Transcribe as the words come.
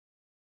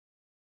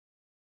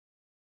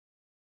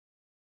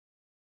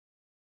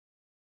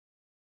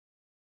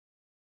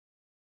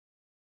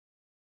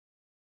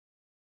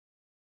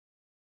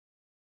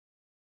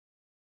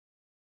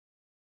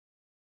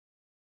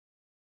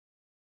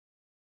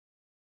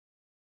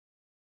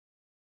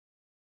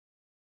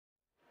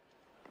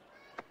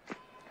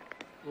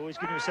Always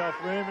giving himself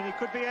room, and he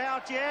could be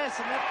out, yes,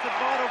 and that's a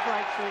vital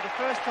breakthrough. The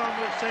first time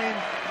we've seen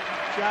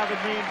Javed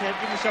Mian to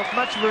give himself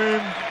much room,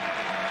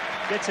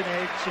 gets an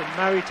edge, and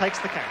Murray takes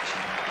the catch.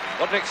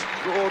 What an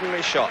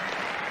extraordinary shot.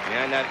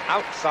 Yeah, and then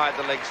outside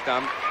the leg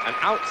stump, an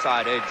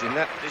outside edge, and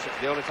that is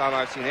the only time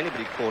I've seen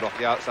anybody caught off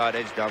the outside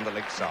edge down the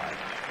leg side.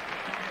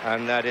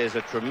 And that is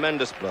a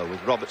tremendous blow,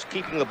 with Roberts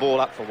keeping the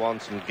ball up for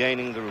once and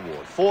gaining the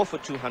reward. 4 for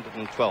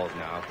 212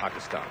 now,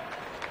 Pakistan.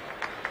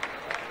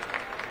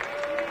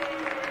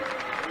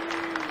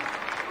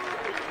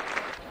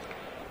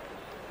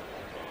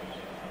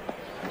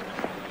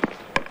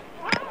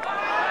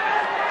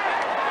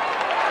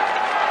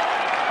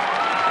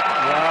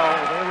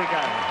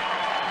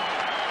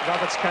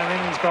 Roberts came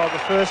in, he's bowled the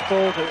first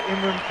ball to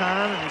Imran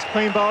Khan, and he's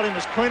clean bowled him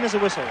as clean as a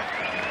whistle.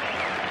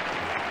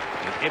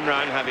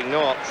 Imran having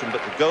no option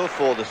but to go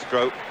for the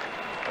stroke,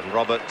 and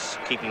Roberts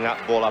keeping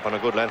that ball up on a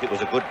good length. It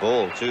was a good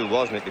ball too,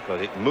 wasn't it?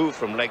 Because it moved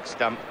from leg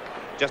stump,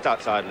 just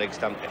outside leg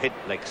stump, to hit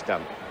leg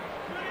stump.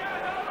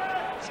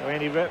 So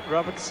Andy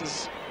Roberts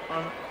is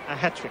on a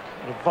hat-trick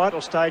at a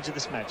vital stage of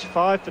this match.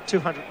 5 for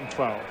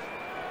 212.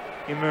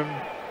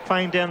 Imran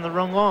playing down the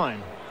wrong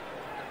line.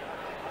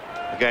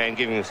 Again,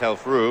 giving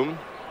himself room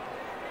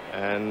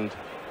and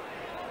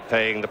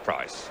paying the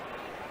price.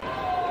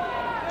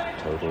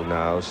 Total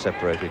now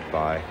separated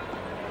by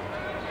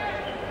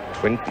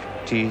 20.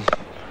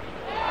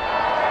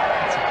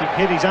 That's a big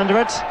hit, he's under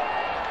it.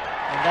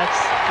 And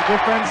that's the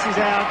difference, he's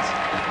out.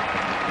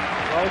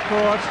 Well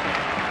caught.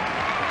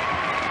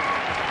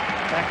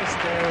 Backus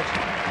there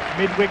at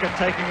mid-wicket,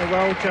 taking a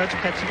well-judged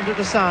catch into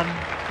the sun.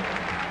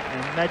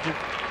 And Majid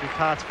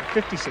departs for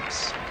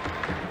 56.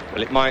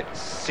 Well, it might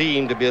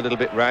seem to be a little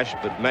bit rash,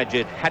 but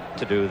Majid had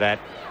to do that.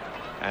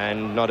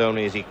 And not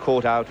only is he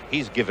caught out,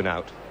 he's given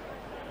out.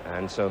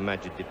 And so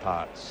Majid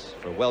departs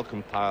for a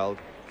well-compiled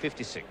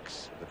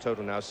 56. The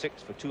total now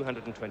 6 for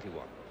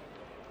 221.